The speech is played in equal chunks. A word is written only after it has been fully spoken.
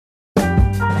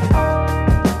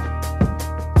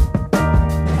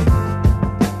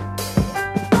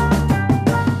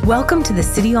Welcome to the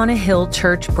City on a Hill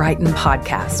Church Brighton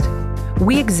podcast.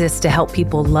 We exist to help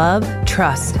people love,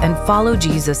 trust, and follow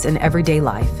Jesus in everyday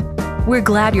life. We're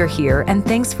glad you're here and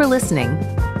thanks for listening.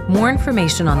 More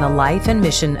information on the life and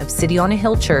mission of City on a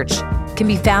Hill Church can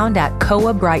be found at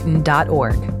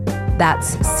coahbrighton.org.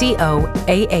 That's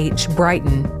COAH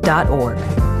Brighton.org.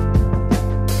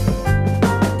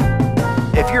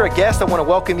 If you're a guest, I want to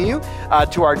welcome you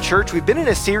to our church. We've been in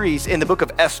a series in the book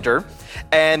of Esther,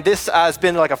 and this has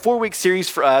been like a 4-week series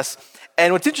for us.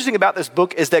 And what's interesting about this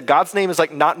book is that God's name is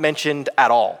like not mentioned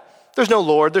at all. There's no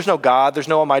Lord, there's no God, there's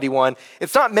no Almighty One.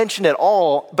 It's not mentioned at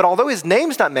all, but although his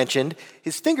name's not mentioned,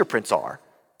 his fingerprints are.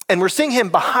 And we're seeing him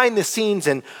behind the scenes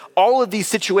in all of these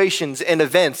situations and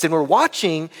events. And we're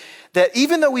watching that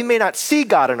even though we may not see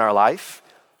God in our life,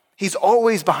 he's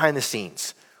always behind the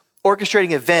scenes,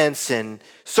 orchestrating events and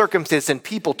circumstances and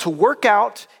people to work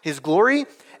out his glory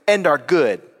and our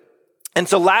good. And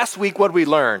so last week, what did we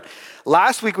learn?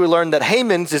 Last week, we learned that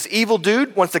Haman's this evil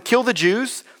dude, wants to kill the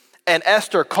Jews, and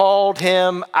Esther called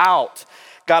him out.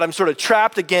 Got him sort of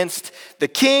trapped against the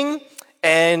king,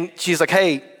 and she's like,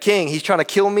 hey, king, he's trying to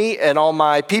kill me and all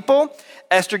my people.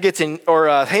 Haman gets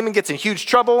in huge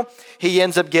trouble. He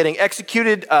ends up getting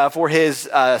executed for his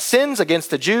sins against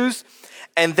the Jews.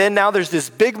 And then now there's this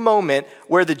big moment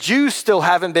where the Jews still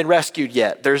haven't been rescued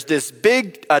yet. There's this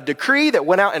big decree that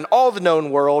went out in all the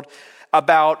known world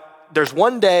about there's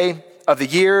one day of the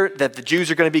year that the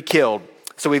Jews are going to be killed.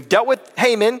 So we've dealt with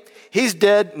Haman. He's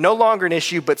dead, no longer an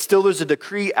issue, but still there's a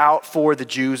decree out for the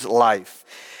Jews' life.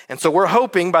 And so we're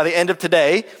hoping by the end of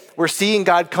today, we're seeing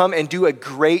God come and do a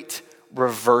great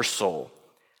reversal.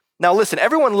 Now listen,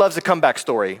 everyone loves a comeback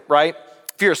story, right?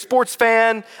 If you're a sports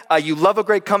fan, you love a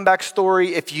great comeback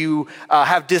story. If you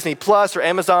have Disney Plus or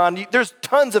Amazon, there's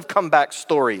tons of comeback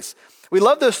stories. We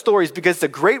love those stories because it's a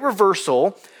great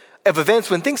reversal of events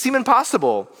when things seem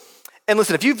impossible. And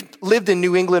listen, if you've lived in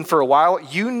New England for a while,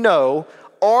 you know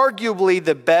arguably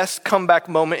the best comeback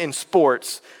moment in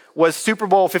sports was Super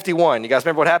Bowl 51. You guys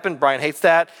remember what happened? Brian hates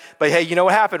that. But hey, you know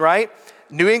what happened, right?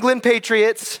 New England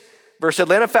Patriots versus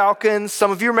Atlanta Falcons. Some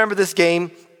of you remember this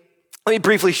game. Let me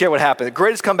briefly share what happened. The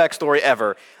greatest comeback story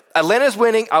ever. Atlanta's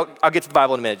winning. I'll get to the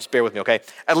Bible in a minute. Just bear with me, okay?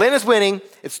 Atlanta's winning.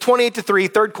 It's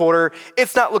 28-3, third quarter.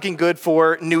 It's not looking good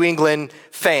for New England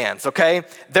fans, okay?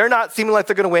 They're not seeming like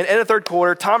they're going to win. In the third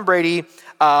quarter, Tom Brady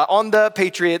on the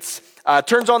Patriots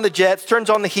turns on the Jets, turns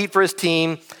on the heat for his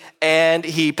team, and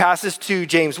he passes to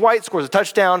James White, scores a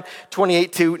touchdown,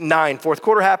 28-9. Fourth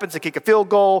quarter happens, they kick a field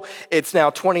goal. It's now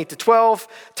 20-12.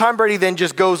 Tom Brady then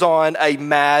just goes on a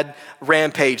mad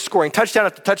rampage, scoring touchdown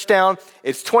after touchdown.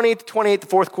 It's 28-28 the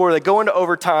fourth quarter. They go into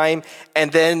overtime,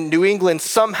 and then New England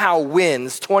somehow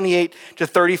wins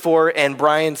 28-34, and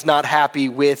Brian's not happy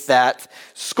with that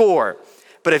score.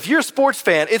 But if you're a sports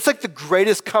fan, it's like the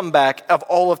greatest comeback of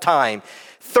all of time.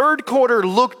 Third quarter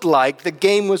looked like the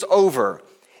game was over.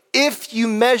 If you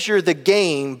measure the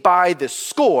game by the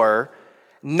score,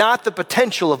 not the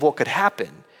potential of what could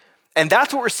happen. And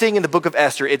that's what we're seeing in the book of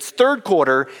Esther. It's third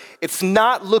quarter. It's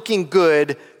not looking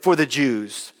good for the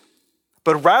Jews.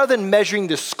 But rather than measuring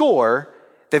the score,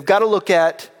 they've got to look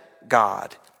at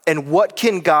God. And what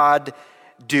can God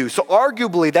do? So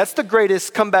arguably, that's the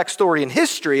greatest comeback story in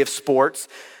history of sports.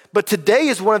 But today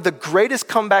is one of the greatest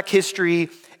comeback history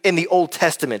in the Old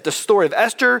Testament, the story of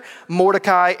Esther,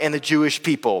 Mordecai, and the Jewish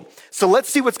people. So let's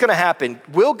see what's going to happen.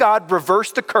 Will God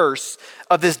reverse the curse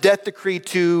of this death decree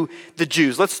to the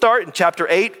Jews? Let's start in chapter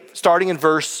 8, starting in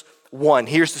verse 1.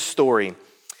 Here's the story.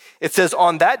 It says,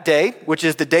 on that day, which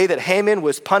is the day that Haman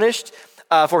was punished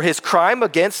for his crime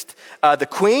against the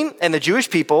queen and the Jewish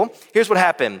people, here's what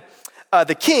happened.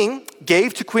 The king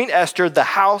gave to Queen Esther the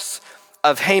house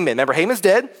of Haman. Remember, Haman's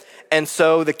dead. And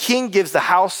so the king gives the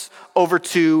house over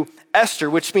to Esther,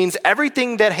 which means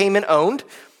everything that Haman owned,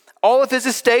 all of his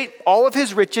estate, all of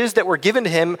his riches that were given to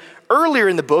him earlier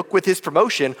in the book with his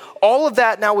promotion, all of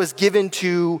that now was given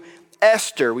to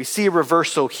Esther. We see a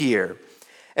reversal here.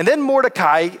 And then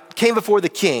Mordecai came before the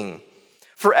king,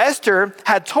 for Esther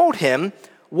had told him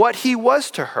what he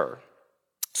was to her.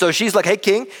 So she's like, hey,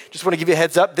 king, just want to give you a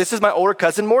heads up. This is my older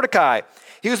cousin, Mordecai.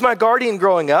 He was my guardian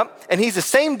growing up, and he's the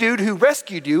same dude who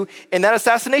rescued you in that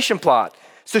assassination plot.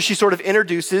 So she sort of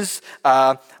introduces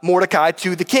Mordecai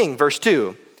to the king, verse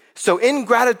 2. So in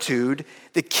gratitude,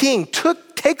 the king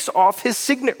takes off his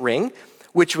signet ring,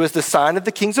 which was the sign of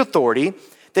the king's authority,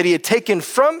 that he had taken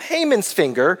from Haman's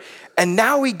finger, and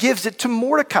now he gives it to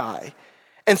Mordecai.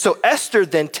 And so Esther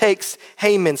then takes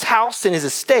Haman's house and his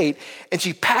estate, and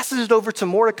she passes it over to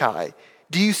Mordecai.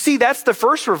 Do you see that's the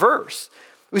first reverse?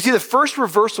 We see the first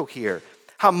reversal here,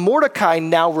 how Mordecai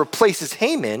now replaces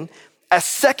Haman as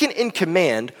second in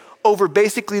command over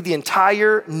basically the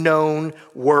entire known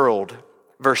world.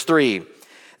 Verse 3,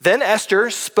 then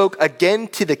Esther spoke again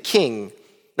to the king.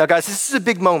 Now guys, this is a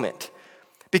big moment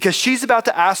because she's about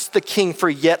to ask the king for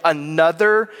yet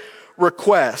another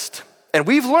request. And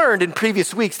we've learned in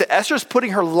previous weeks that Esther's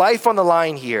putting her life on the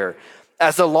line here.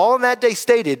 As the law in that day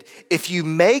stated, if you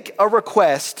make a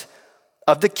request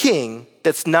of the king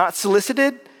that's not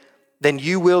solicited, then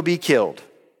you will be killed.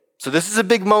 So this is a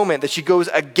big moment that she goes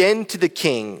again to the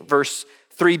king, verse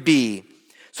 3b.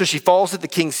 So she falls at the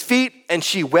king's feet and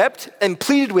she wept and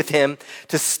pleaded with him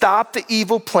to stop the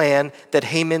evil plan that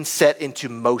Haman set into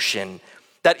motion.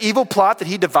 That evil plot that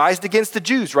he devised against the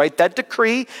Jews, right? That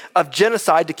decree of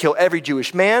genocide to kill every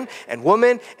Jewish man and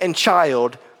woman and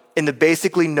child in the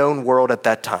basically known world at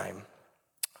that time.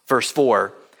 Verse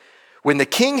 4, when the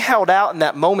king held out in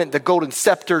that moment the golden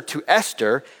scepter to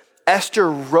Esther, Esther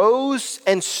rose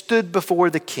and stood before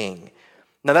the king.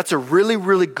 Now that's a really,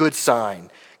 really good sign.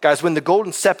 Guys, when the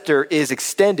golden scepter is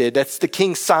extended, that's the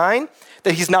king's sign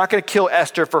that he's not going to kill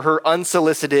Esther for her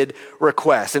unsolicited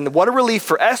request. And what a relief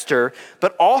for Esther,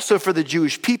 but also for the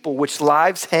Jewish people, which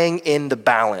lives hang in the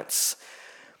balance.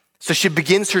 So she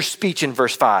begins her speech in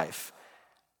verse 5.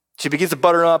 She begins to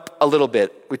butter up a little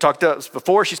bit. We talked about this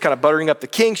before. She's kind of buttering up the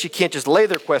king. She can't just lay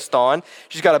the request on.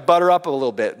 She's got to butter up a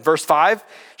little bit. Verse 5,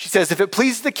 she says, if it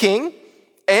pleases the king,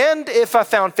 and if I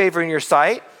found favor in your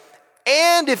sight,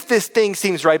 and if this thing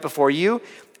seems right before you,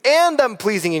 and I'm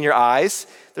pleasing in your eyes.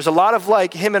 There's a lot of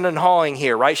like hemming and hawing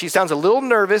here, right? She sounds a little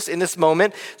nervous in this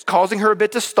moment. It's causing her a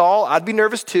bit to stall. I'd be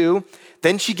nervous too.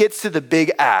 Then she gets to the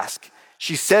big ask.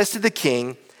 She says to the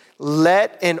king,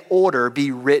 let an order be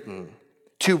written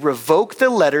to revoke the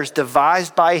letters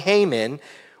devised by Haman,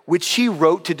 which he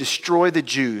wrote to destroy the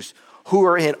Jews who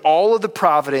are in all of the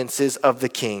provinces of the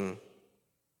king.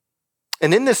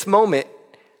 And in this moment,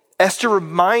 Esther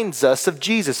reminds us of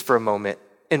Jesus for a moment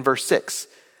in verse 6.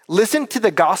 Listen to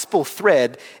the gospel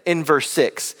thread in verse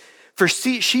 6. For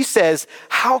she says,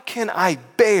 how can I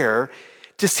bear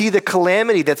to see the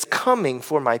calamity that's coming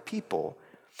for my people?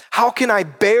 How can I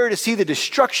bear to see the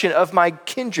destruction of my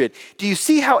kindred? Do you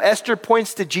see how Esther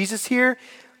points to Jesus here?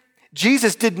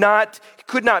 Jesus could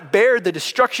not bear the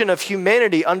destruction of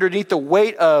humanity underneath the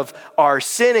weight of our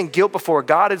sin and guilt before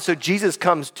God. And so Jesus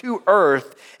comes to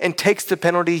earth and takes the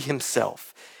penalty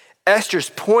himself. Esther's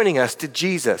pointing us to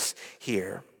Jesus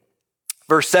here.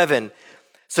 Verse 7,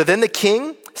 so then the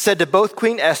king said to both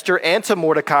Queen Esther and to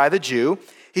Mordecai the Jew,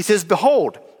 he says,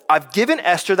 behold, I've given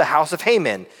Esther the house of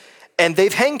Haman, and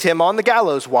they've hanged him on the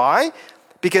gallows. Why?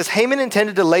 Because Haman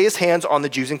intended to lay his hands on the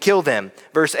Jews and kill them.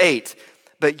 Verse 8,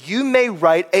 but you may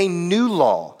write a new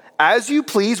law as you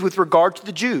please with regard to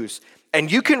the Jews,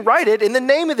 and you can write it in the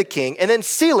name of the king and then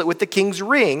seal it with the king's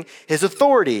ring, his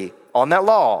authority on that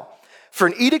law. For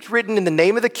an edict written in the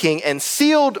name of the king and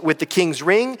sealed with the king's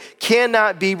ring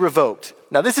cannot be revoked.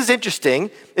 Now this is interesting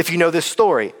if you know this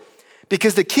story,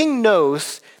 because the king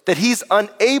knows that he's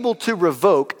unable to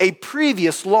revoke a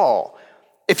previous law.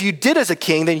 If you did as a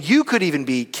king, then you could even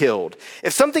be killed.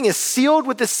 If something is sealed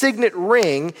with the signet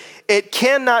ring, it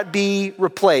cannot be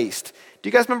replaced. Do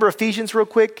you guys remember Ephesians real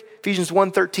quick? Ephesians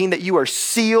 1:13, that you are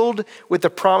sealed with the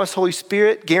promised Holy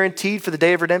Spirit, guaranteed for the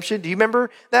day of redemption. Do you remember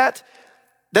that?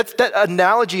 That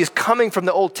analogy is coming from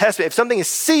the Old Testament. If something is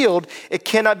sealed, it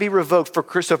cannot be revoked.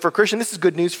 So for Christian, this is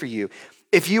good news for you.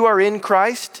 If you are in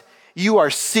Christ, you are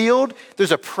sealed.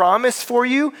 There's a promise for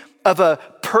you of a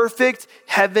perfect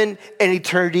heaven and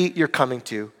eternity you're coming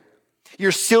to.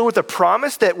 You're sealed with a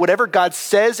promise that whatever God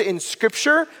says in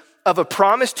Scripture of a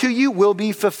promise to you will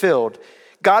be fulfilled.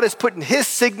 God is putting his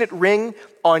signet ring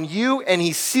on you, and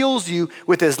he seals you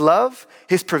with his love,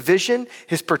 his provision,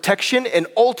 his protection, and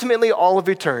ultimately all of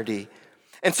eternity.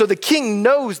 And so the king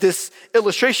knows this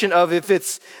illustration of if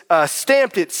it's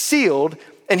stamped, it's sealed,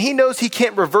 and he knows he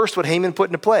can't reverse what Haman put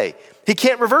into play. He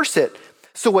can't reverse it.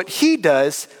 So what he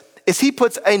does is he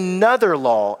puts another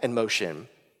law in motion.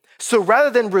 So rather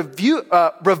than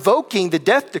revoking the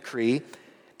death decree,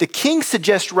 the king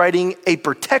suggests writing a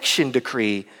protection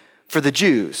decree for the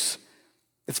Jews.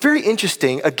 It's very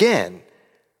interesting, again,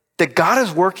 that God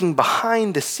is working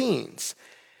behind the scenes.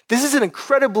 This is an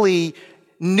incredibly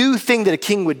new thing that a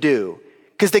king would do,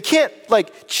 because they can't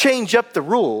change up the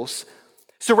rules.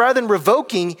 So rather than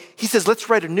revoking, he says, let's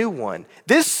write a new one.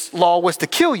 This law was to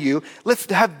kill you.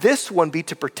 Let's have this one be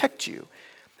to protect you.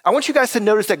 I want you guys to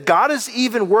notice that God is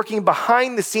even working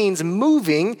behind the scenes,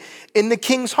 moving in the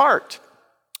king's heart.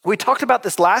 We talked about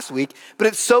this last week, but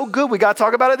it's so good we got to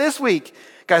talk about it this week.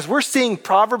 Guys, we're seeing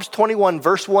Proverbs 21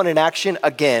 verse 1 in action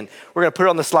again. We're going to put it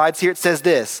on the slides here. It says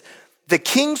this: the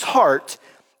king's heart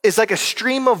is like a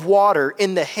stream of water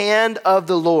in the hand of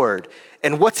the Lord.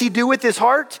 And what's he do with his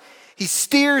heart? He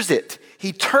steers it.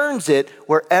 He turns it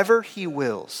wherever he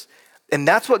wills. And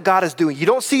that's what God is doing. You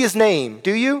don't see his name,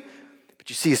 do you? But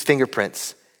you see his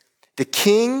fingerprints. The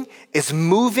king is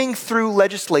moving through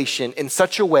legislation in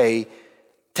such a way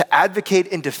to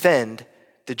advocate and defend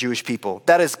the Jewish people.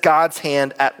 That is God's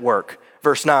hand at work.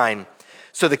 Verse 9.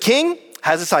 So the king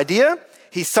has this idea.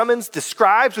 He summons the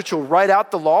scribes, which will write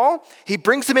out the law. He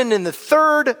brings them in the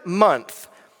third month.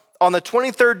 On the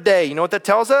 23rd day, you know what that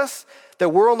tells us? That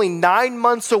we're only 9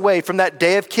 months away from that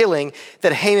day of killing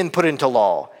that Haman put into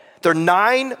law. They're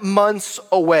 9 months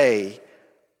away.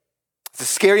 It's a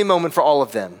scary moment for all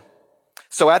of them.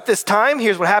 So at this time,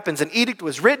 here's what happens. An edict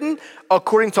was written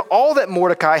according to all that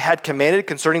Mordecai had commanded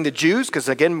concerning the Jews, because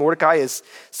again, Mordecai is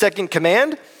second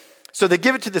command. So they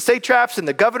give it to the satraps and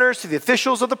the governors, to the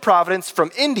officials of the province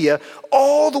from India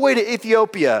all the way to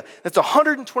Ethiopia. That's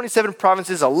 127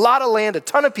 provinces, a lot of land, a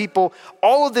ton of people.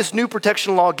 All of this new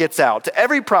protection law gets out to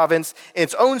every province in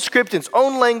its own script, in its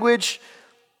own language,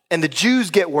 and the Jews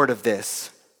get word of this.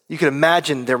 You can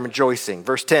imagine they're rejoicing.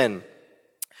 Verse 10.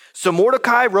 So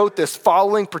Mordecai wrote this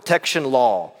following protection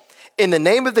law in the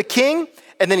name of the king,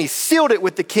 and then he sealed it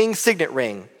with the king's signet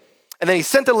ring. And then he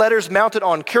sent the letters mounted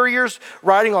on couriers,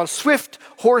 riding on swift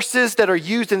horses that are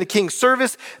used in the king's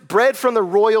service, bred from the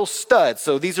royal stud.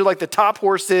 So these are like the top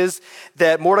horses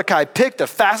that Mordecai picked, the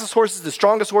fastest horses, the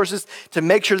strongest horses, to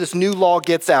make sure this new law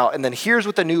gets out. And then here's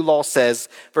what the new law says,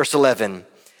 verse 11,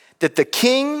 that the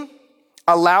king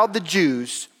allowed the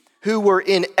Jews who were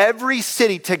in every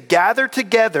city to gather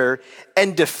together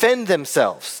and defend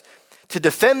themselves, to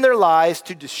defend their lives,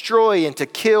 to destroy and to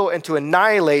kill and to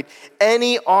annihilate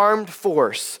any armed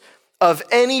force of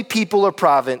any people or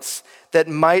province that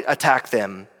might attack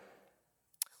them,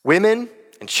 women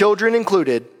and children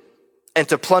included, and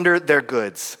to plunder their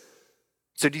goods.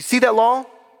 So do you see that law?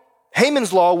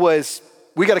 Haman's law was,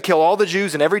 we got to kill all the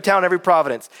Jews in every town, every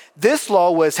province. This law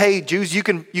was, hey, Jews, you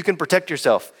can protect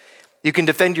yourself. You can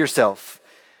defend yourself.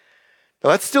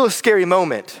 Now that's still a scary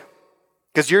moment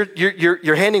because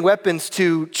you're handing weapons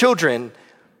to children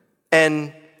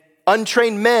and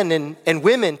untrained men and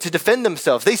women to defend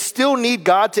themselves. They still need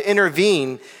God to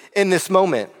intervene in this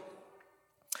moment.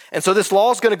 And so this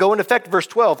law is going to go into effect, verse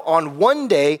 12, on one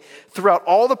day throughout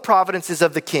all the provinces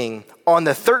of the king, on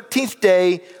the 13th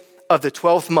day of the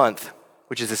 12th month,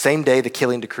 which is the same day the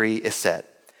killing decree is set.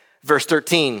 Verse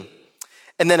 13,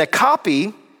 and then a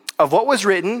copy of what was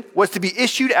written was to be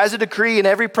issued as a decree in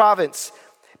every province,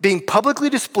 being publicly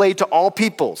displayed to all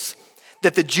peoples,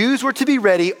 that the Jews were to be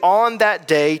ready on that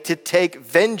day to take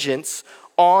vengeance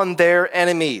on their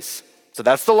enemies. So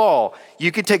that's the law.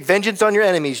 You can take vengeance on your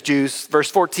enemies, Jews.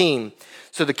 Verse 14.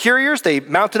 So the couriers, they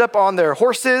mounted up on their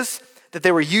horses that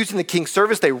they were used in the king's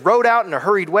service. They rode out in a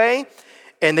hurried way,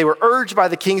 and they were urged by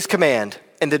the king's command.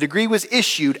 And the decree was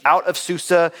issued out of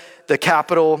Susa, the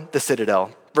capital, the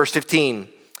citadel. Verse 15.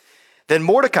 Then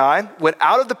Mordecai went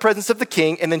out of the presence of the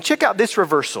king, and then check out this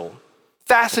reversal.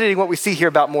 Fascinating what we see here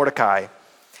about Mordecai.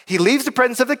 He leaves the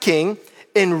presence of the king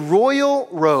in royal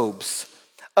robes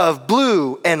of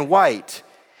blue and white.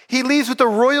 He leaves with a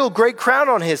royal great crown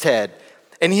on his head,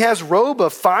 and he has robe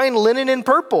of fine linen and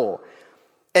purple.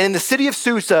 And in the city of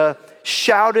Susa,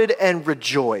 shouted and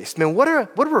rejoiced. Man, what a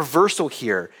reversal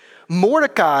here.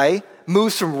 Mordecai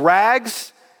moves from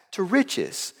rags to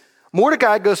riches.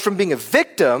 Mordecai goes from being a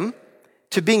victim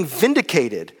to being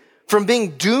vindicated, from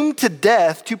being doomed to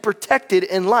death to protected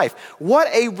in life. What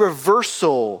a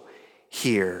reversal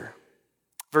here.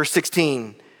 Verse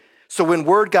 16. So when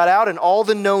word got out in all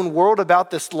the known world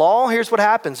about this law, here's what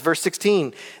happens. Verse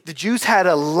 16. The Jews had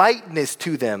a lightness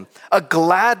to them, a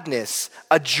gladness,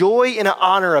 a joy and an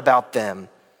honor about them.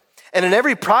 And in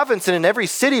every province and in every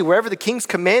city, wherever the king's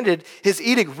commanded his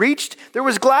edict reached, there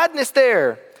was gladness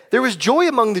there. There was joy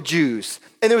among the Jews,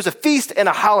 and there was a feast and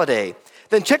a holiday.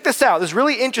 Then check this out. This is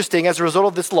really interesting as a result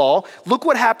of this law. Look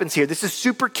what happens here. This is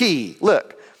super key.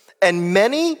 Look. And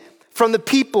many from the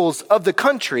peoples of the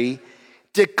country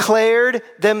declared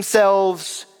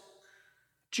themselves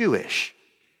Jewish.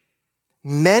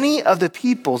 Many of the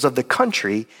peoples of the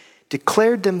country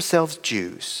declared themselves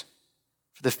Jews.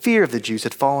 For the fear of the Jews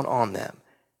had fallen on them.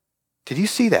 Did you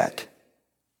see that?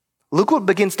 Look what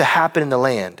begins to happen in the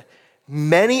land.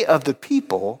 Many of the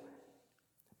people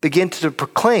begin to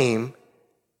proclaim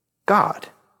God.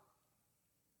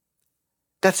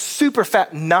 That's super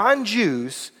fat.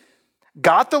 Non-Jews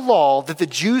got the law that the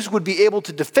Jews would be able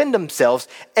to defend themselves,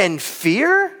 and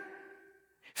fear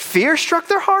struck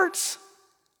their hearts.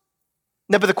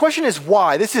 Now, but the question is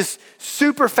why? This is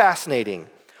super fascinating.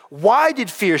 Why did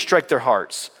fear strike their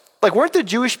hearts? Like, weren't the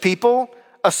Jewish people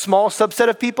a small subset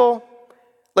of people?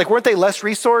 Like, weren't they less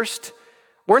resourced?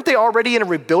 Weren't they already in a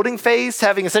rebuilding phase,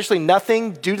 having essentially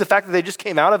nothing due to the fact that they just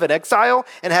came out of an exile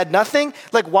and had nothing?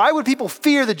 Like, why would people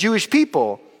fear the Jewish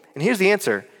people? And here's the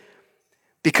answer.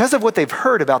 Because of what they've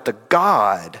heard about the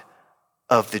God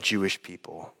of the Jewish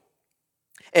people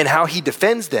and how he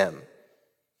defends them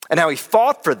and how he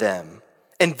fought for them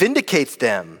and vindicates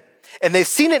them. And they've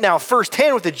seen it now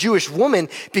firsthand with a Jewish woman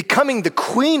becoming the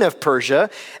queen of Persia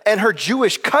and her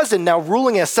Jewish cousin now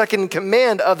ruling as second in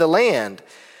command of the land.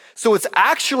 So what's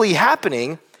actually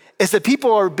happening is that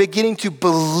people are beginning to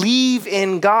believe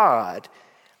in God.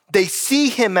 They see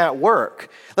him at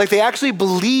work. Like, they actually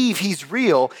believe he's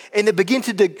real, and they begin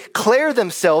to declare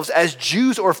themselves as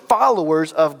Jews or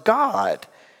followers of God.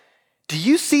 Do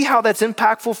you see how that's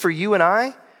impactful for you and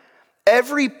I?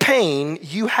 Every pain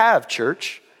you have,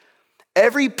 church,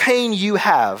 every pain you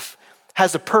have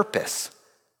has a purpose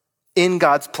in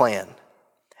God's plan.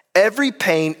 Every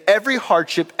pain, every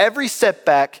hardship, every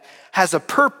setback has a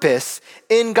purpose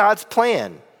in God's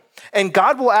plan. And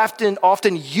God will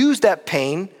often use that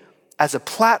pain as a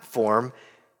platform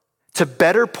to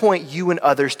better point you and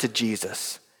others to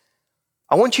Jesus.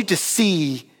 I want you to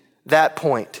see that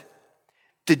point.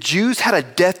 The Jews had a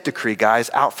death decree, guys,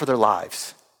 out for their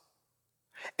lives.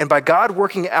 And by God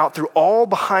working out through all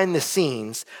behind the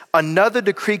scenes, another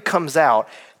decree comes out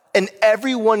and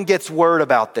everyone gets word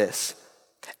about this.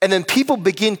 And then people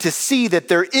begin to see that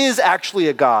there is actually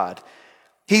a God.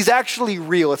 He's actually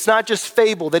real. It's not just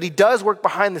fable, that he does work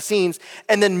behind the scenes.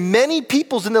 And then many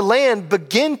peoples in the land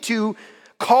begin to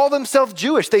call themselves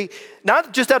Jewish. They,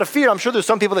 not just out of fear, I'm sure there's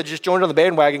some people that just joined on the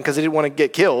bandwagon because they didn't want to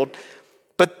get killed.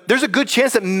 But there's a good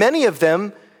chance that many of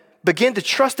them begin to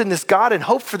trust in this God and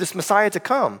hope for this Messiah to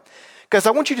come. Guys,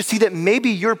 I want you to see that maybe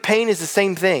your pain is the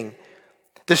same thing.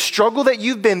 The struggle that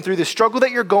you've been through, the struggle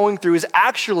that you're going through is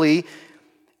actually,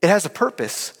 it has a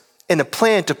purpose and a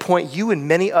plan to point you and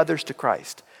many others to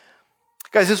Christ.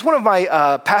 Guys, this is one of my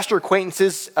pastor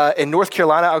acquaintances in North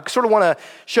Carolina. I sort of want to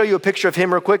show you a picture of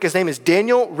him real quick. His name is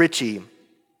Daniel Ritchie.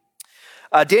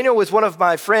 Daniel was one of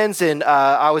my friends, and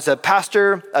I was a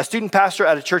student pastor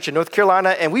at a church in North Carolina,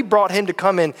 and we brought him to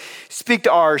come and speak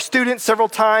to our students several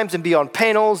times and be on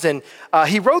panels. And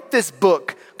he wrote this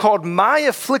book called My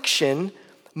Affliction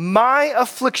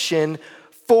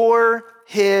for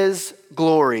His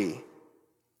Glory.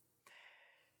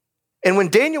 And when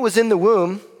Daniel was in the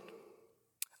womb,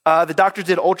 the doctors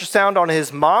did ultrasound on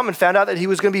his mom and found out that he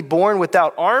was going to be born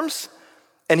without arms,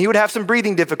 and he would have some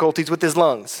breathing difficulties with his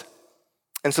lungs.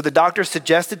 And so the doctor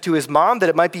suggested to his mom that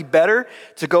it might be better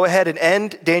to go ahead and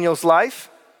end Daniel's life.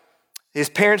 His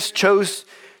parents chose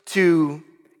to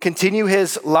continue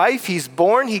his life. He's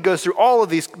born. He goes through all of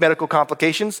these medical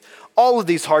complications, all of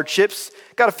these hardships.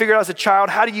 Got to figure out as a child,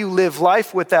 how do you live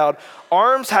life without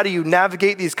arms? How do you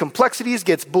navigate these complexities?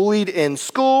 Gets bullied in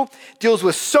school, deals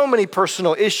with so many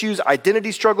personal issues,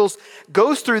 identity struggles,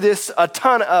 goes through this a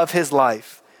ton of his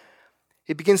life.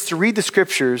 He begins to read the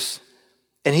scriptures,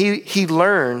 and he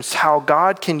learns how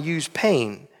God can use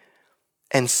pain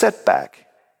and setback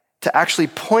to actually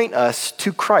point us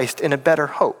to Christ in a better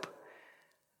hope.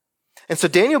 And so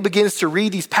Daniel begins to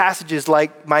read these passages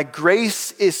like, my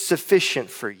grace is sufficient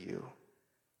for you.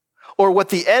 Or what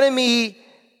the enemy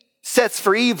sets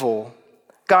for evil,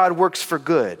 God works for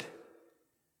good.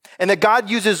 And that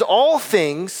God uses all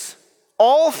things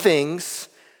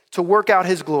to work out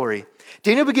his glory.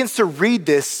 Daniel begins to read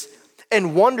this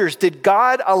and wonders, did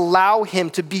God allow him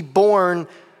to be born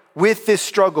with this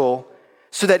struggle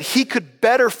so that he could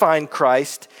better find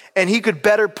Christ and he could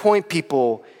better point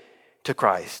people to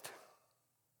Christ?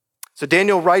 So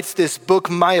Daniel writes this book,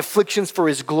 My Afflictions for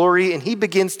His Glory, and he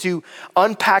begins to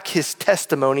unpack his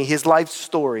testimony, his life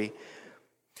story.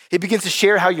 He begins to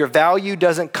share how your value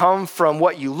doesn't come from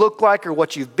what you look like or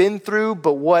what you've been through,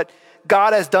 but what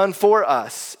God has done for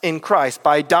us in Christ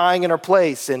by dying in our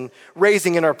place and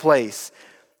raising in our place.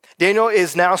 Daniel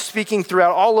is now speaking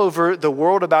throughout all over the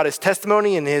world about his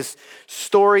testimony and his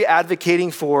story,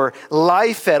 advocating for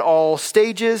life at all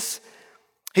stages.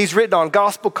 He's written on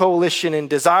Gospel Coalition and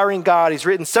Desiring God. He's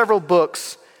written several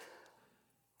books.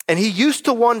 And he used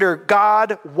to wonder,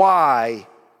 God, why?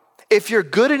 If you're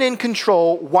good and in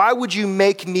control, why would you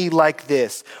make me like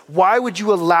this? Why would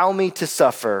you allow me to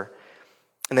suffer?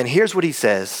 And then here's what he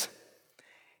says.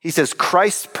 He says,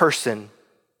 Christ's person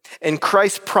and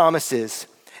Christ's promises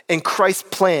and Christ's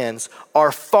plans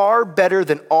are far better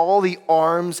than all the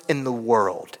arms in the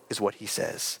world, is what he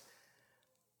says.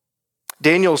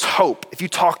 Daniel's hope, if you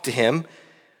talk to him,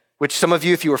 which some of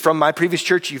you, if you were from my previous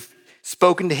church, you've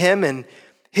spoken to him, and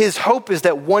his hope is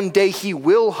that one day he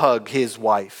will hug his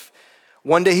wife,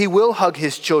 One day he will hug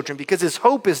his children because his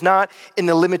hope is not in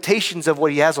the limitations of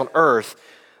what he has on earth,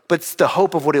 but it's the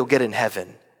hope of what he'll get in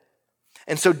heaven.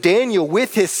 And so Daniel,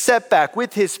 with his setback,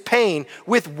 with his pain,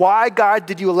 with why God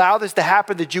did you allow this to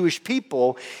happen to the Jewish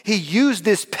people, he used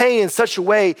this pain in such a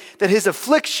way that his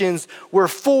afflictions were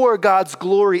for God's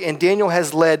glory, and Daniel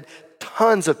has led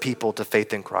tons of people to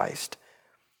faith in Christ.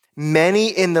 Many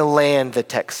in the land, the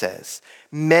text says,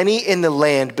 many in the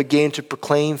land began to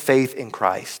proclaim faith in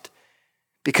Christ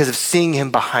because of seeing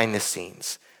him behind the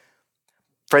scenes.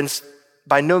 Friends,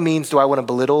 by no means do I want to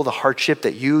belittle the hardship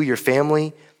that you, your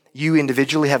family, you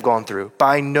individually have gone through.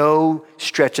 By no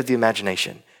stretch of the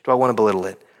imagination do I want to belittle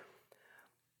it.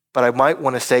 But I might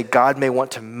want to say God may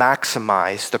want to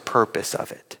maximize the purpose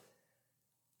of it.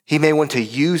 He may want to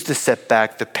use the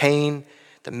setback, the pain,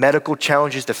 the medical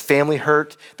challenges, the family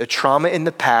hurt, the trauma in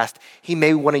the past. He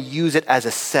may want to use it as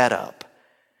a setup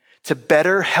to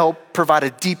better help provide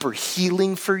a deeper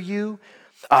healing for you,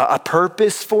 a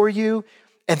purpose for you,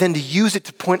 and then to use it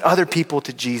to point other people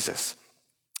to Jesus.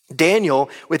 Daniel,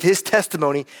 with his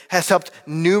testimony, has helped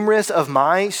numerous of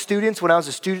my students when I was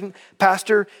a student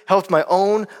pastor, helped my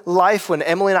own life when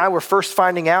Emily and I were first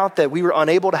finding out that we were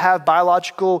unable to have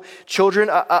biological children,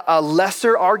 a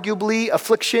lesser, arguably,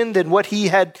 affliction than what he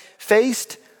had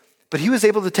faced. But he was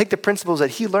able to take the principles that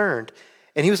he learned,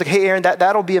 and he was like, hey, Aaron,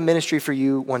 that'll be a ministry for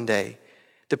you one day.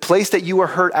 The place that you are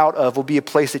hurt out of will be a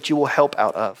place that you will help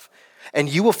out of. And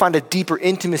you will find a deeper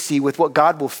intimacy with what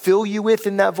God will fill you with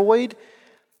in that void.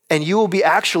 And you will be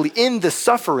actually in the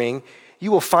suffering, you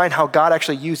will find how God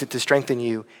actually used it to strengthen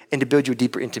you and to build you a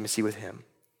deeper intimacy with him.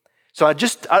 So I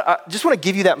just want to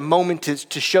give you that moment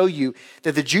to show you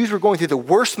that the Jews were going through the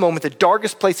worst moment, the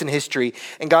darkest place in history.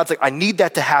 And God's like, I need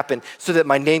that to happen so that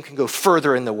my name can go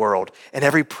further in the world. And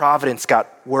every providence got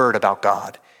word about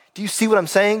God. Do you see what I'm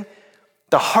saying?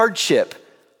 The hardship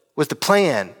was the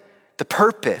plan, the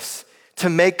purpose, to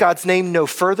make God's name know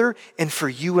further and for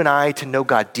you and I to know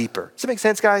God deeper. Does that make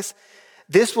sense, guys?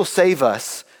 This will save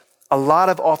us a lot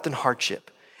of often hardship.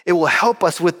 It will help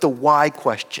us with the why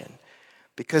question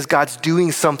because God's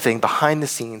doing something behind the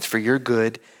scenes for your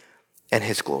good and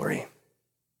his glory.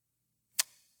 I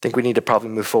think we need to probably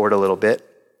move forward a little bit,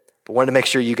 but wanted to make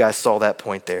sure you guys saw that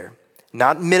point there.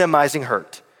 Not minimizing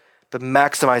hurt, but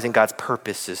maximizing God's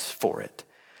purposes for it.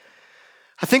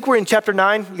 I think we're in chapter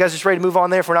 9. You guys just ready to move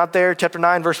on there? If we're not there, chapter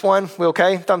 9, verse 1, we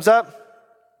okay? Thumbs up?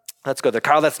 Let's go there.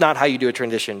 Kyle, that's not how you do a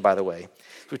transition, by the way.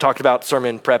 We talked about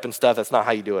sermon prep and stuff. That's not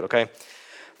how you do it, okay?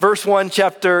 Verse 1,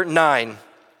 chapter 9.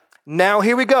 Now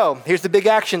here we go. Here's the big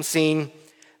action scene.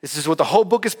 This is what the whole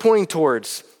book is pointing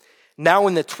towards. Now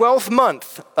in the 12th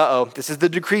month, this is the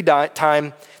decree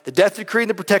time, the death decree and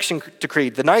the protection decree,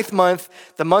 the 9th month,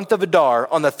 the month of Adar,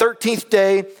 on the 13th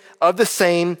day of the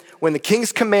same, when the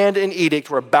king's command and edict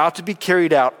were about to be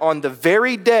carried out, on the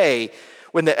very day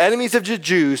when the enemies of the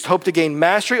Jews hoped to gain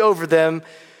mastery over them,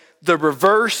 the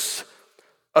reverse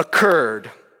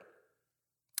occurred.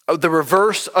 The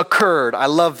reverse occurred. I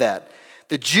love that.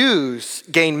 The Jews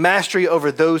gained mastery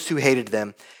over those who hated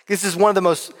them. This is one of the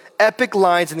most epic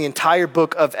lines in the entire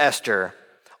book of Esther.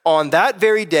 On that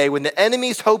very day, when the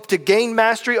enemies hoped to gain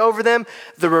mastery over them,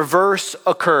 the reverse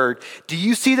occurred. Do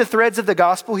you see the threads of the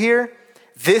gospel here?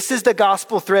 This is the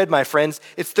gospel thread, my friends.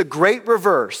 It's the great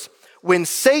reverse. When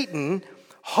Satan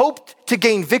hoped to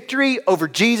gain victory over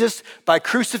Jesus by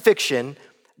crucifixion,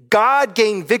 God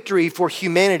gained victory for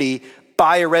humanity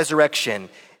by a resurrection.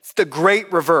 It's the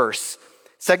great reverse.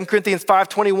 2 Corinthians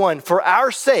 5:21, for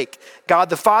our sake, God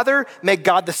the Father made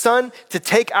God the Son to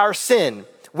take our sin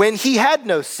when he had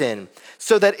no sin,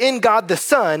 so that in God the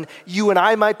Son, you and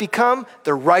I might become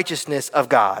the righteousness of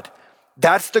God.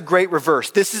 That's the great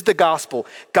reverse. This is the gospel.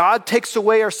 God takes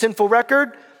away our sinful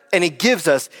record and he gives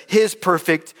us his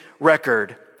perfect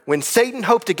record. When Satan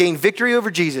hoped to gain victory over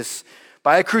Jesus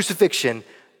by a crucifixion,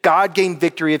 God gained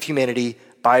victory of humanity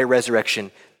by a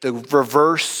resurrection. The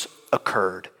reverse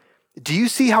occurred. Do you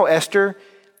see how Esther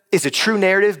is a true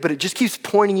narrative, but it just keeps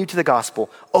pointing you to the gospel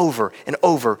over and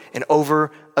over and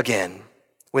over again.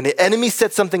 When the enemy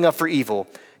sets something up for evil,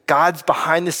 God's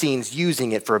behind the scenes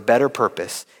using it for a better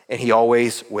purpose, and he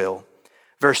always will.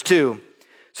 Verse 2,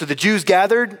 so the Jews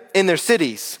gathered in their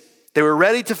cities. They were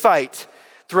ready to fight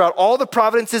throughout all the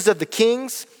provinces of the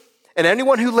kings and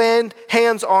anyone who laid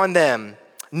hands on them.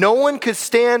 No one could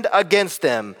stand against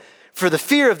them, for the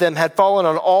fear of them had fallen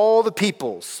on all the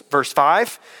peoples. Verse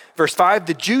 5,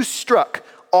 the Jews struck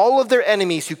all of their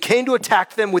enemies who came to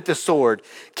attack them with the sword,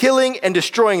 killing and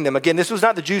destroying them. Again, this was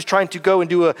not the Jews trying to go and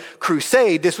do a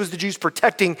crusade. This was the Jews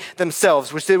protecting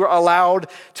themselves, which they were allowed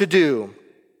to do.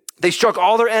 They struck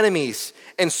all their enemies.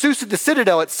 And Susa, the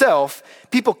citadel itself,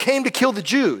 people came to kill the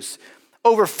Jews.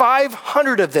 Over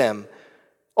 500 of them,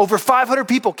 over 500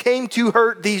 people came to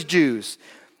hurt these Jews.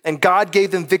 And God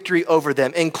gave them victory over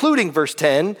them, including, verse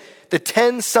 10, the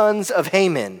 10 sons of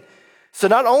Haman. So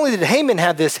not only did Haman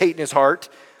have this hate in his heart,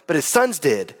 but his sons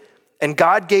did. And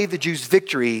God gave the Jews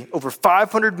victory over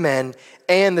 500 men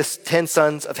and the 10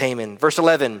 sons of Haman. Verse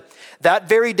 11, that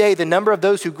very day, the number of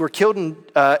those who were killed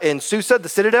in Susa, the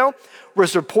citadel,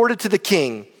 was reported to the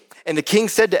king. And the king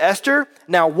said to Esther,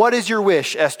 now what is your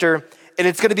wish, Esther? And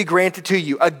it's going to be granted to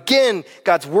you. Again,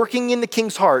 God's working in the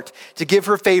king's heart to give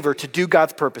her favor, to do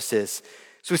God's purposes.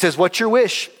 So he says, what's your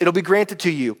wish? It'll be granted to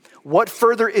you. What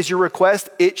further is your request?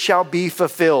 It shall be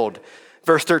fulfilled.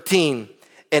 Verse 13,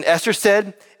 and Esther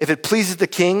said, if it pleases the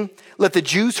king, let the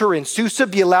Jews who are in Susa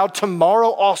be allowed tomorrow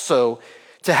also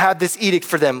to have this edict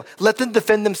for them. Let them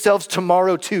defend themselves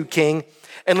tomorrow too, king.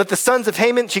 And let the sons of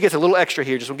Haman, she gets a little extra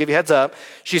here, just want to give you a heads up.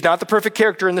 She's not the perfect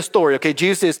character in the story, okay?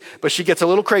 Jesus is, but she gets a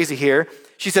little crazy here.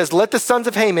 She says, let the sons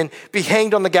of Haman be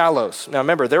hanged on the gallows. Now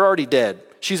remember, they're already dead.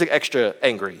 She's like extra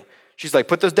angry. She's like,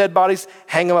 put those dead bodies,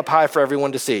 hang them up high for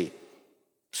everyone to see.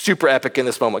 Super epic in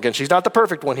this moment. Again, she's not the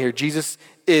perfect one here. Jesus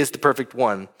is the perfect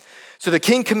one. So the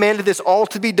king commanded this all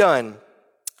to be done.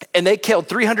 And they killed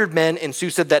 300 men in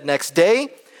Susa that next day.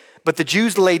 But the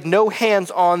Jews laid no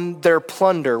hands on their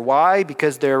plunder. Why?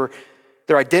 Because their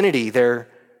identity, their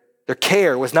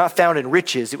care was not found in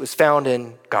riches. It was found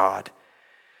in God.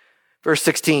 Verse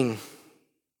 16.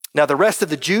 Now the rest of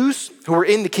the Jews who were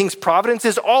in the king's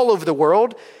provinces all over the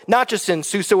world, not just in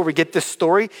Susa where we get this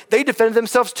story, they defended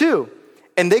themselves too.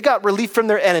 And they got relief from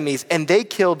their enemies. And they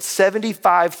killed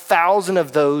 75,000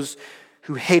 of those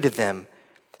who hated them.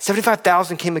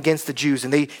 75,000 came against the Jews,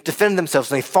 and they defended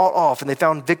themselves, and they fought off, and they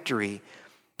found victory.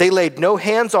 They laid no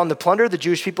hands on the plunder. The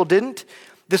Jewish people didn't.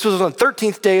 This was on the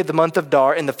 13th day of the month of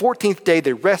Adar. And the 14th day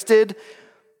they rested,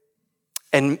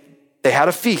 and they had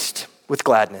a feast with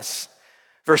gladness.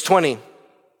 Verse 20,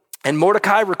 and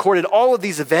Mordecai recorded all of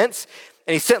these events,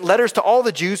 and he sent letters to all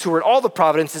the Jews who were in all the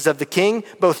provinces of the king,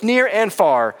 both near and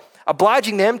far,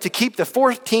 obliging them to keep the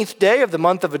 14th day of the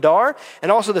month of Adar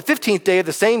and also the 15th day of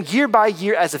the same year by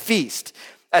year as a feast,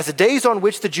 as the days on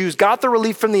which the Jews got the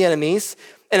relief from the enemies,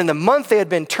 and in the month they had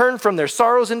been turned from their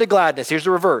sorrows into gladness. Here's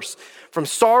the reverse. From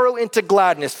sorrow into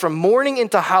gladness, from mourning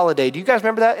into holiday. Do you guys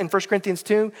remember that in 1 Corinthians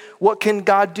 2? What can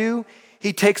God do?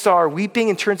 He takes our weeping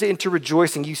and turns it into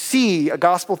rejoicing. You see a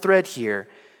gospel thread here.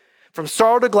 From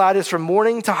sorrow to gladness, from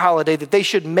mourning to holiday, that they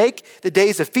should make the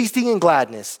days of feasting and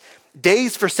gladness,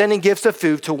 days for sending gifts of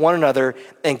food to one another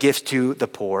and gifts to the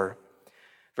poor.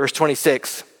 Verse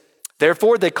 26,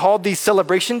 therefore they called these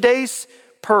celebration days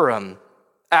Purim,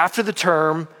 after the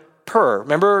term pur.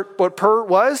 Remember what pur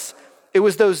was? It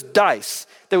was those dice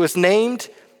that was named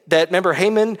that, remember,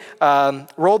 Haman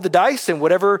rolled the dice, and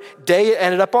whatever day it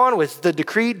ended up on was the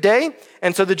decreed day.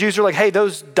 And so the Jews are like, hey,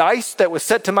 those dice that was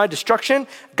set to my destruction,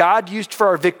 God used for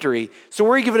our victory. So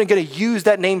we're even going to use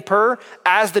that name Pur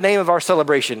as the name of our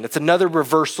celebration. It's another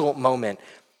reversal moment.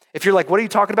 If you're like, what are you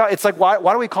talking about? It's like, why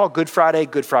do we call Good Friday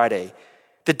Good Friday?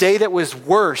 The day that was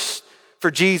worse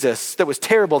for Jesus, that was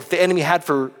terrible, that the enemy had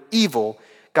for evil,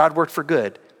 God worked for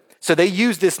good. So they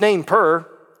used this name Pur,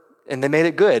 and they made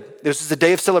it good. This was a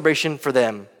day of celebration for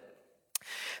them.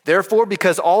 Therefore,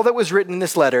 because all that was written in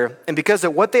this letter, and because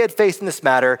of what they had faced in this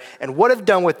matter, and what have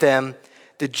done with them,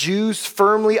 the Jews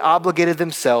firmly obligated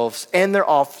themselves and their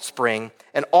offspring,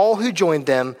 and all who joined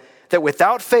them, that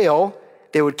without fail,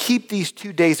 they would keep these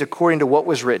 2 days according to what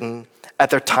was written at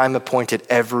their time appointed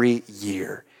every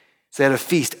year. So they had a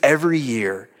feast every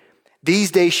year.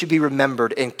 These days should be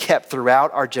remembered and kept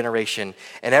throughout our generation,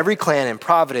 and every clan and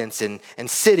province and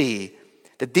city,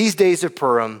 that these days of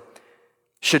Purim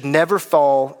should never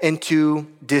fall into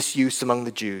disuse among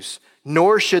the Jews,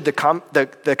 nor should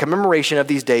the commemoration of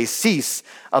these days cease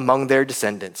among their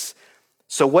descendants.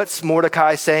 So what's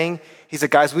Mordecai saying? He's like,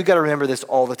 guys, we got to remember this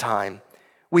all the time.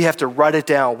 We have to write it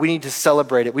down. We need to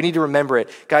celebrate it. We need to remember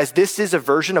it. Guys, this is a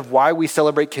version of why we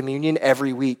celebrate communion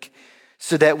every week,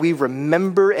 so that we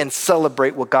remember and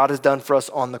celebrate what God has done for us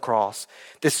on the cross.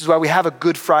 This is why we have a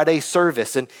Good Friday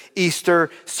service and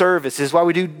Easter service. This is why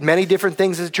we do many different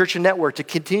things as a church and network to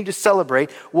continue to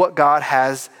celebrate what God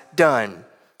has done.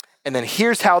 And then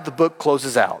here's how the book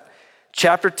closes out.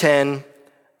 Chapter 10,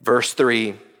 verse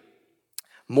 3.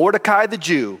 Mordecai the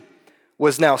Jew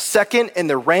was now second in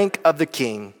the rank of the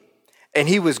king, and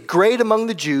he was great among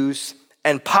the Jews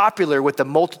and popular with the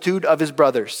multitude of his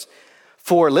brothers.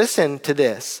 For, listen to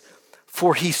this,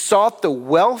 for he sought the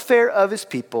welfare of his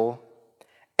people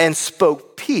and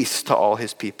spoke peace to all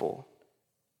his people.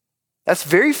 That's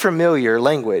very familiar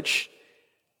language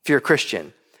if you're a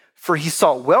Christian. For he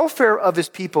sought welfare of his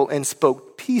people and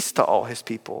spoke peace to all his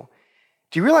people.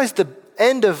 Do you realize the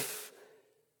end of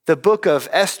the book of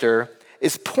Esther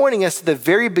is pointing us to the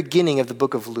very beginning of the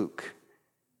book of Luke?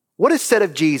 What is said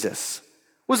of Jesus?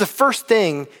 What was the first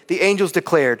thing the angels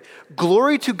declared?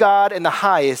 Glory to God in the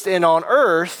highest, and on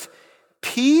earth,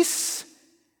 peace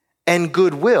and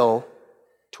goodwill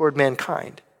toward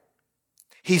mankind.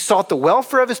 He sought the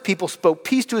welfare of his people, spoke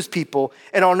peace to his people,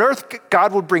 and on earth,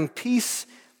 God would bring peace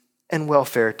and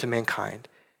welfare to mankind.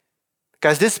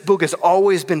 Guys, this book has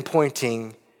always been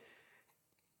pointing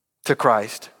to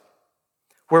Christ.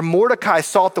 Where Mordecai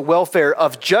sought the welfare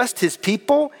of just his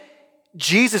people,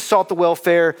 Jesus sought the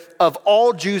welfare of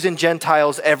all Jews and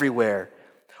Gentiles everywhere.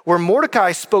 Where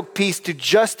Mordecai spoke peace to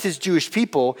just his Jewish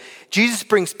people, Jesus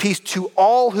brings peace to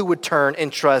all who would turn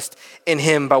and trust in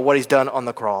him by what he's done on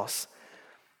the cross.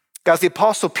 Guys, the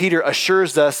Apostle Peter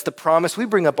assures us the promise we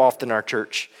bring up often in our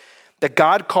church, that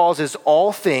God causes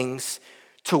all things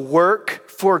to work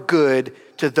for good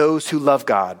to those who love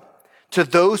God. To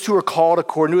those who are called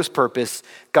according to his purpose,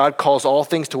 God calls all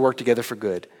things to work together for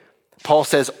good. Paul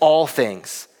says all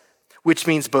things, which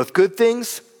means both good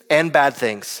things and bad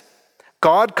things.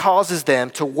 God causes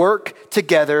them to work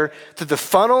together through the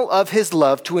funnel of his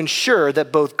love to ensure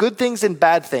that both good things and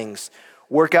bad things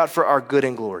work out for our good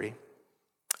and glory.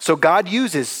 So God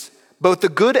uses both the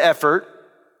good effort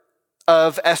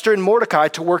of Esther and Mordecai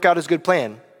to work out his good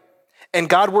plan. And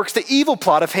God works the evil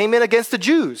plot of Haman against the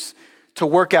Jews to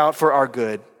work out for our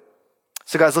good.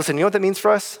 So guys, listen, you know what that means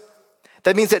for us?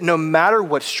 That means that no matter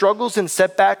what struggles and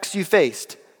setbacks you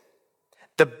faced,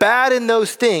 the bad in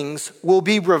those things will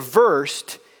be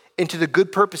reversed into the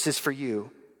good purposes for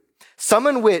you. Some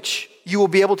in which you will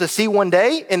be able to see one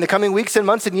day in the coming weeks and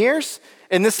months and years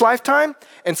in this lifetime,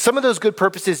 and some of those good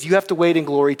purposes you have to wait in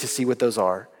glory to see what those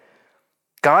are.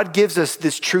 God gives us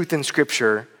this truth in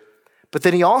Scripture, but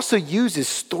then he also uses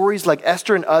stories like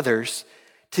Esther and others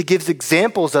to give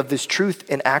examples of this truth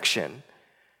in action.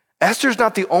 Esther's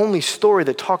not the only story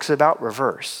that talks about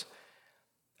reverse.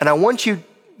 And I want you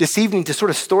this evening to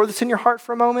sort of store this in your heart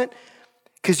for a moment,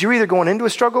 because you're either going into a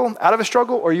struggle, out of a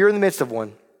struggle, or you're in the midst of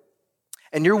one.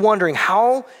 And you're wondering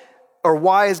how or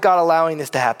why is God allowing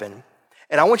this to happen?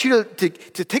 And I want you to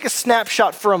take a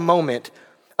snapshot for a moment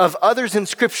of others in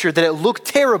Scripture that it looked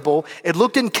terrible, it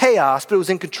looked in chaos, but it was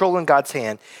in control in God's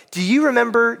hand. Do you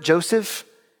remember Joseph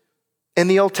in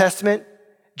the Old Testament?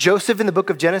 Joseph in the book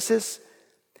of Genesis?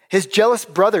 His jealous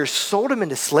brothers sold him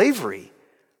into slavery.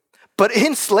 But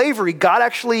in slavery, God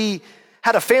actually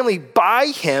had a family buy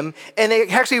him, and they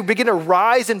actually begin to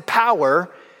rise in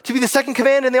power to be the second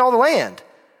command in all the land.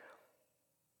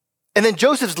 And then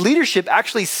Joseph's leadership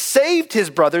actually saved his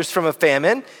brothers from a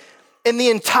famine and the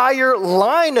entire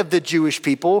line of the Jewish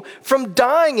people from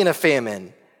dying in a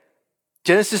famine.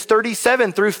 Genesis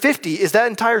 37 through 50 is that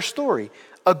entire story.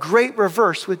 A great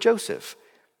reverse with Joseph.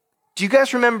 Do you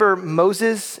guys remember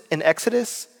Moses in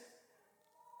Exodus?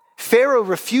 Pharaoh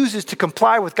refuses to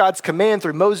comply with God's command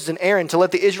through Moses and Aaron to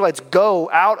let the Israelites go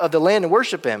out of the land and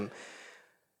worship him.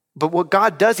 But what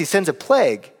God does, he sends a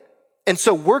plague, and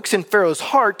so works in Pharaoh's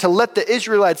heart to let the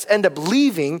Israelites end up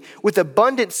leaving with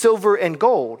abundant silver and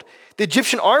gold. The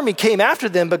Egyptian army came after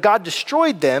them, but God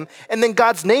destroyed them, and then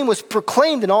God's name was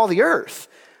proclaimed in all the earth.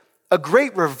 A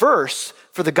great reverse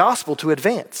for the gospel to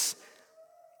advance.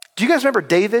 Do you guys remember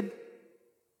David?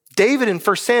 David in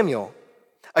 1 Samuel,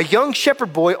 a young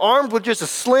shepherd boy armed with just a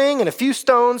sling and a few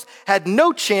stones, had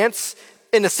no chance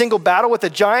in a single battle with a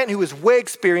giant who was way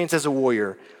experienced as a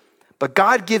warrior. But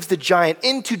God gives the giant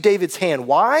into David's hand.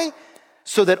 Why?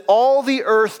 So that all the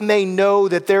earth may know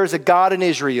that there is a God in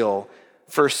Israel.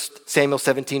 1 Samuel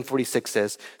 17:46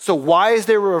 says. So why is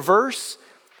there a reverse?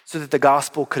 So that the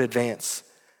gospel could advance.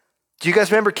 Do you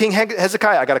guys remember King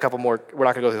Hezekiah? I got a couple more. We're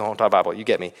not going to go through the whole entire Bible. You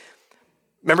get me.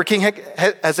 Remember King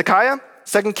Hezekiah?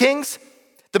 2 Kings?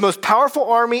 The most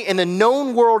powerful army in the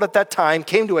known world at that time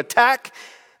came to attack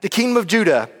the kingdom of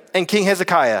Judah and King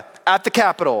Hezekiah at the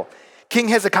capital. King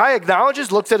Hezekiah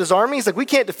acknowledges, looks at his army, he's like, we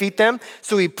can't defeat them.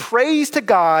 So he prays to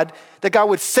God that God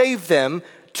would save them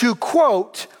to,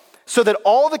 quote, so that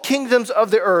all the kingdoms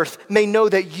of the earth may know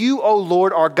that you, O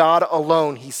Lord, are God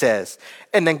alone, he says.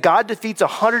 And then God defeats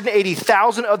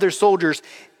 180,000 of their soldiers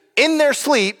in their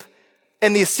sleep,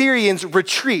 and the Assyrians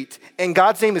retreat, and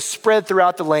God's name is spread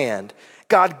throughout the land.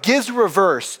 God gives a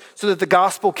reverse so that the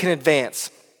gospel can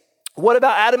advance. What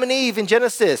about Adam and Eve in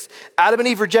Genesis? Adam and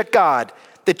Eve reject God.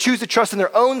 They choose to trust in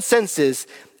their own senses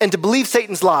and to believe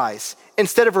Satan's lies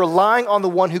instead of relying on the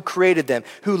one who created them,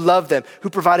 who loved them, who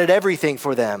provided everything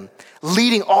for them,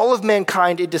 leading all of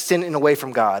mankind into sin and away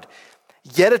from God.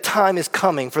 Yet a time is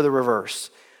coming for the reverse,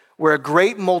 where a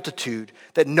great multitude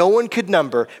that no one could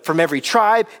number from every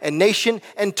tribe and nation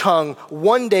and tongue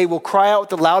one day will cry out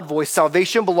with a loud voice,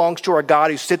 salvation belongs to our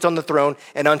God who sits on the throne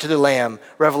and unto the Lamb,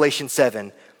 Revelation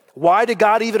 7. Why did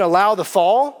God even allow the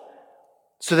fall?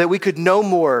 So that we could know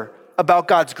more about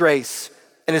God's grace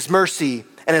and his mercy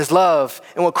and his love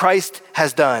and what Christ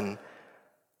has done.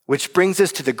 Which brings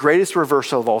us to the greatest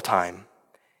reversal of all time.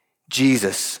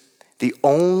 Jesus, the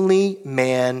only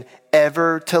man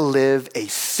ever to live a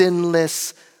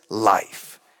sinless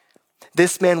life.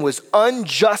 This man was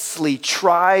unjustly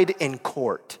tried in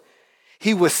court.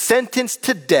 He was sentenced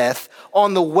to death.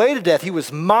 On the way to death, he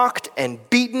was mocked and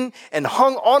beaten and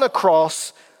hung on a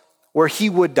cross where he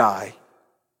would die,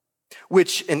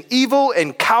 which an evil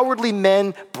and cowardly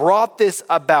men brought this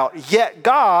about. Yet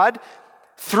God,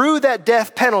 through that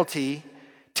death penalty,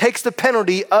 takes the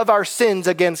penalty of our sins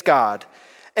against God.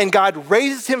 And God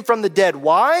raises him from the dead.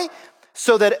 Why?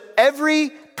 So that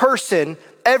every person,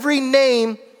 every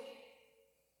name,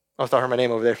 I thought I heard my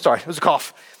name over there. Sorry, it was a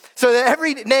cough. So that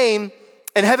every name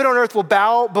in heaven and on earth will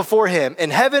bow before him. In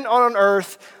heaven and on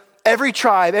earth, every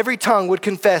tribe, every tongue would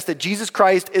confess that Jesus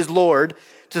Christ is Lord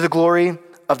to the glory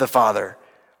of the Father.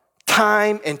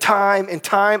 Time and time and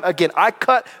time again. I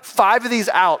cut 5 of these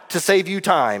out to save you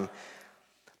time.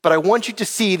 But I want you to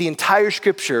see the entire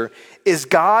scripture is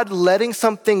God letting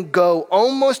something go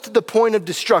almost to the point of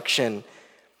destruction,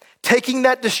 taking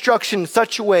that destruction in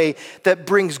such a way that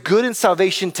brings good and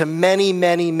salvation to many,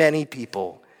 many, many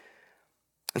people.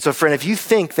 And so, friend, if you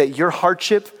think that your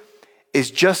hardship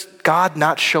is just God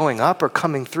not showing up or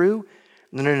coming through,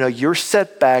 no. Your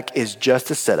setback is just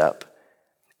a setup.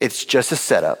 It's just a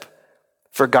setup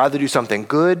for God to do something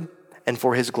good and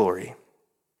for his glory.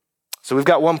 So we've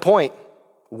got one point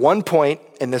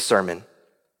in this sermon.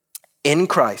 In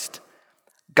Christ,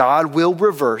 God will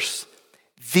reverse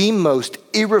the most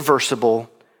irreversible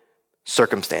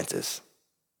circumstances.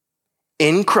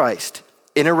 In Christ,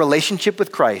 in a relationship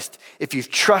with Christ, if you've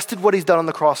trusted what he's done on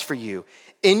the cross for you,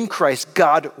 in Christ,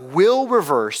 God will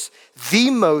reverse the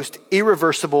most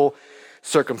irreversible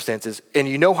circumstances. And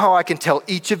you know how I can tell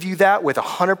each of you that with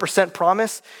 100%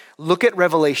 promise? Look at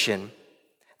Revelation.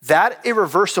 That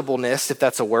irreversibleness, if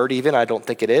that's a word even, I don't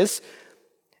think it is,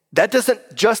 that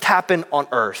doesn't just happen on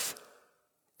earth.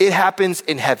 It happens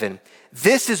in heaven.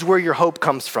 This is where your hope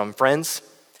comes from, friends.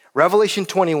 Revelation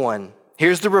 21,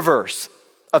 here's the reverse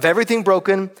of everything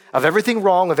broken, of everything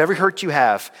wrong, of every hurt you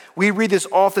have. We read this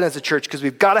often as a church because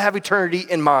we've got to have eternity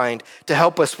in mind to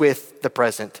help us with the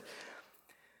present.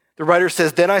 The writer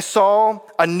says, then I saw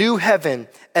a new heaven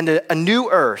and a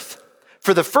new earth.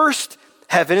 For the first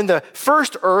heaven and the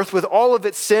first earth with all of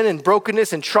its sin and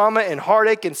brokenness and trauma and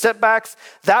heartache and setbacks,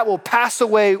 that will pass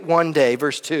away one day.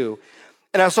 Verse 2.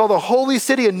 And I saw the holy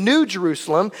city, a new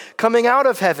Jerusalem, coming out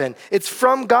of heaven. It's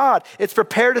from God. It's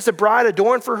prepared as a bride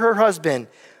adorned for her husband.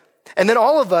 And then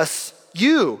all of us,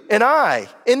 you and I,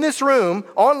 in this room,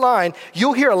 online,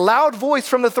 you'll hear a loud voice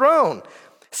from the throne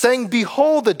saying,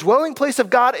 behold, the dwelling place of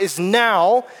God is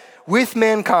now with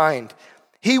mankind.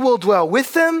 He will dwell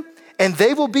with them, and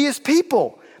they will be his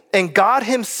people. And God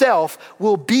himself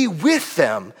will be with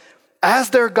them as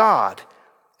their God.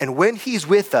 And when he's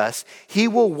with us, he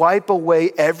will wipe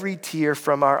away every tear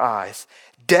from our eyes.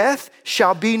 Death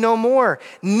shall be no more.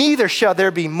 Neither shall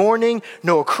there be mourning,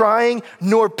 nor crying,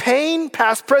 nor pain,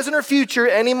 past, present, or future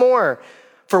anymore.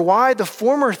 For why? The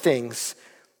former things.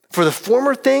 For the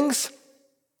former things,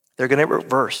 they're going to get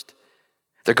reversed.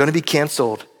 They're going to be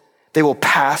canceled. They will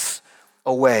pass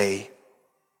away.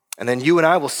 And then you and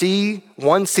I will see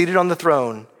one seated on the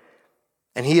throne.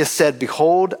 And he has said,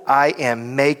 behold, I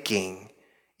am making,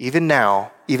 even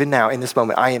now, in this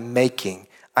moment, I am making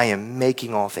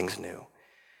all things new.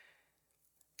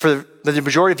 For the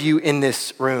majority of you in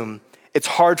this room, it's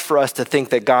hard for us to think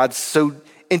that God's so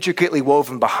intricately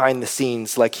woven behind the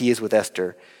scenes like he is with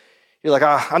Esther. You're like,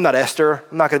 I'm not Esther.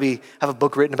 I'm not going to have a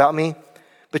book written about me.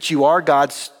 But you are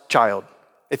God's child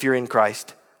if you're in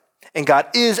Christ. And God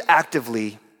is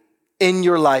actively in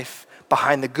your life,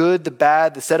 behind the good, the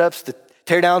bad, the setups, the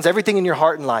teardowns, everything in your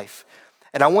heart and life.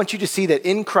 And I want you to see that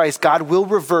in Christ, God will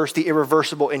reverse the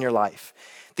irreversible in your life.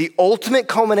 The ultimate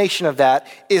culmination of that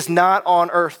is not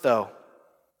on earth, though.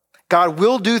 God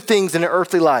will do things in an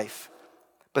earthly life,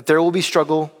 but there will be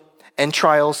struggle and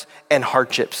trials and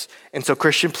hardships. And so,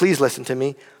 Christian, please listen to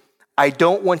me. I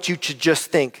don't want you to just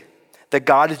think that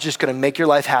God is just going to make your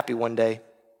life happy one day.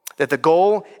 That the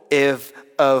goal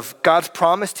of God's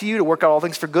promise to you to work out all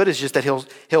things for good is just that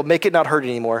he'll make it not hurt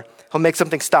anymore. He'll make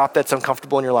something stop that's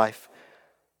uncomfortable in your life.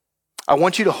 I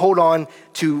want you to hold on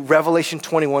to Revelation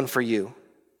 21 for you.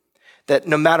 that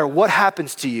no matter what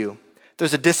happens to you,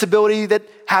 there's a disability that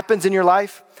happens in your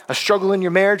life, a struggle in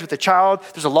your marriage with a child,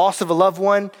 there's a loss of a loved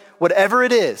one, whatever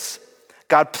it is,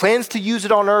 God plans to use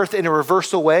it on earth in a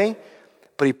reversal way,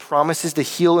 but he promises to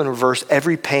heal and reverse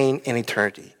every pain in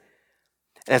eternity.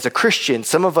 And as a Christian,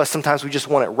 some of us, sometimes we just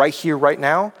want it right here, right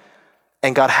now,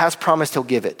 and God has promised he'll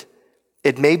give it.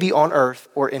 It may be on earth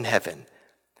or in heaven,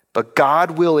 but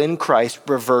God will in Christ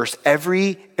reverse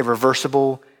every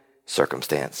irreversible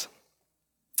circumstance.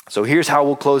 So here's how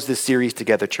we'll close this series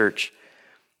together, church.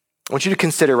 I want you to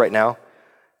consider right now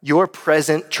your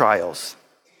present trials,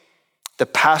 the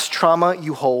past trauma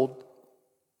you hold,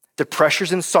 the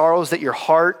pressures and sorrows that your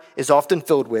heart is often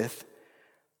filled with.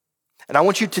 And I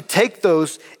want you to take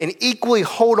those and equally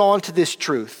hold on to this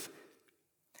truth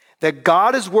that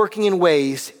God is working in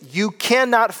ways you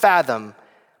cannot fathom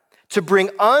to bring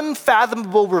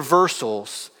unfathomable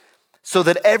reversals so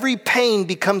that every pain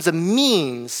becomes a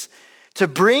means to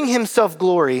bring himself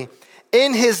glory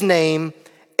in his name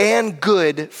and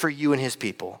good for you and his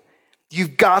people.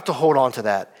 You've got to hold on to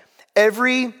that.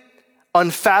 Every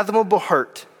unfathomable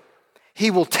hurt,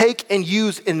 he will take and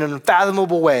use in an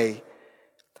unfathomable way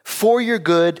for your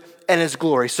good and his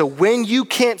glory. So when you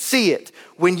can't see it,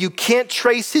 when you can't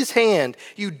trace his hand,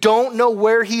 you don't know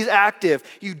where he's active,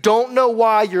 you don't know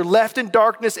why you're left in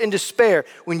darkness and despair,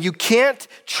 when you can't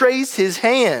trace his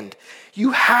hand,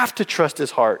 you have to trust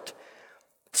his heart.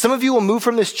 Some of you will move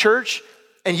from this church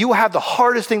and you will have the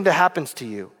hardest thing that happens to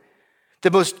you,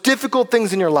 the most difficult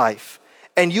things in your life,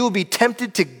 and you will be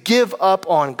tempted to give up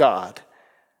on God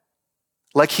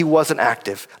like he wasn't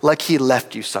active, like he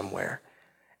left you somewhere.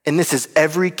 And this is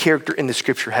every character in the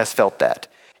scripture has felt that.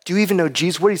 Do you even know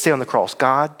Jesus? What did he say on the cross?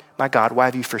 God, my God, why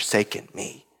have you forsaken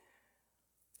me?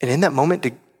 And in that moment,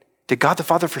 did God the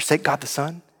Father forsake God the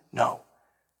Son? No.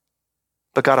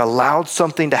 But God allowed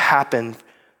something to happen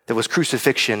that was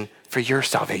crucifixion for your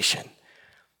salvation.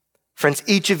 Friends,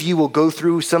 each of you will go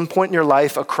through some point in your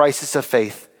life a crisis of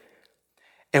faith.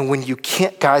 And when you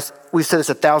can't, guys, we've said this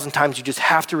 1,000 times, you just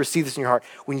have to receive this in your heart.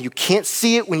 When you can't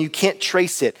see it, when you can't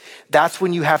trace it, that's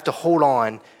when you have to hold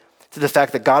on to the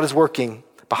fact that God is working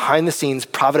behind the scenes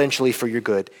providentially for your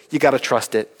good. You got to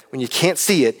trust it. When you can't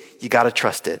see it, you got to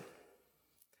trust it.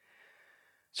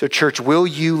 So church, will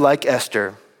you, like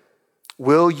Esther,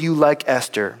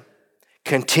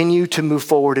 continue to move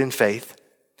forward in faith?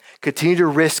 Continue to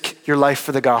risk your life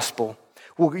for the gospel?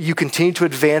 Will you continue to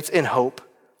advance in hope,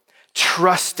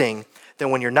 trusting that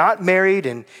when you're not married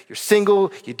and you're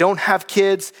single, you don't have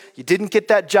kids, you didn't get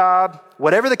that job,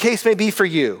 whatever the case may be for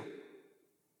you,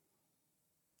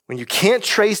 when you can't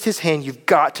trace his hand, you've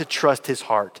got to trust his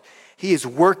heart. He is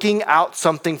working out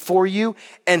something for you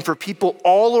and for people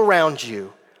all around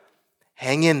you.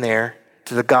 Hang in there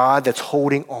to the God that's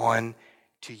holding on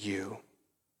to you.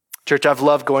 Church, I've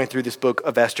loved going through this book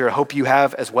of Esther. I hope you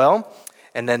have as well.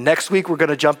 And then next week, we're going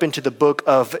to jump into the book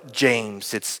of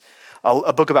James. It's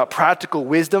a book about practical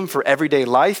wisdom for everyday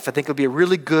life. I think it'll be a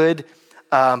really good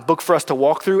book for us to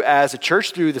walk through as a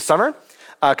church through the summer,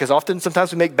 because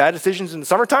sometimes we make bad decisions in the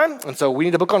summertime. And so we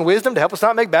need a book on wisdom to help us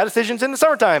not make bad decisions in the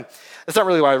summertime. That's not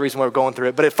really the reason why we're going through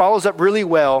it, but it follows up really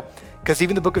well, because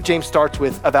even the book of James starts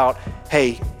with about,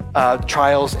 hey,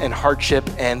 trials and hardship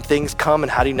and things come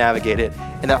and how do you navigate it?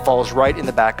 And that falls right in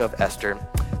the back of Esther.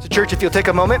 So church, if you'll take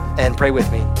a moment and pray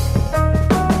with me.